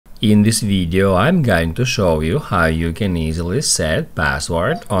In this video, I'm going to show you how you can easily set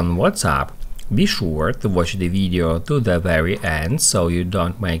password on WhatsApp. Be sure to watch the video to the very end so you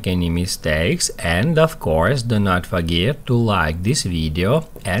don't make any mistakes, and of course do not forget to like this video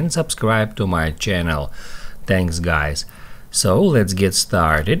and subscribe to my channel. Thanks guys. So let's get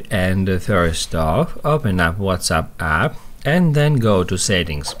started, and first off, open up WhatsApp app and then go to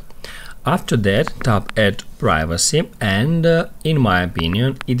settings. After that, tap Add Privacy, and in my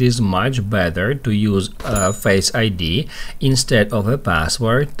opinion it is much better to use Face ID instead of a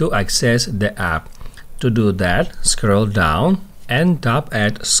password to access the app. To do that, scroll down and tap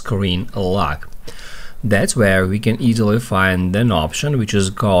Add Screen Lock. That's where we can easily find an option which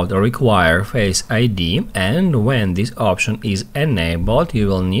is called Require Face ID, and when this option is enabled you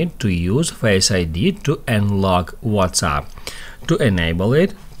will need to use Face ID to unlock WhatsApp. To enable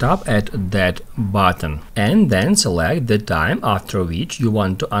it, tap at that button and then select the time after which you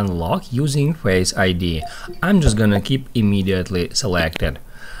want to unlock using Face ID. I'm just gonna keep immediately selected.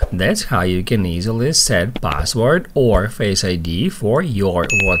 That's how you can easily set password or Face ID for your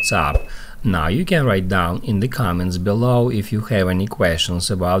WhatsApp. Now you can write down in the comments below if you have any questions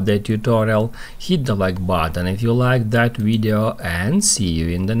about the tutorial. Hit the like button if you like that video, and see you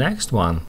in the next one.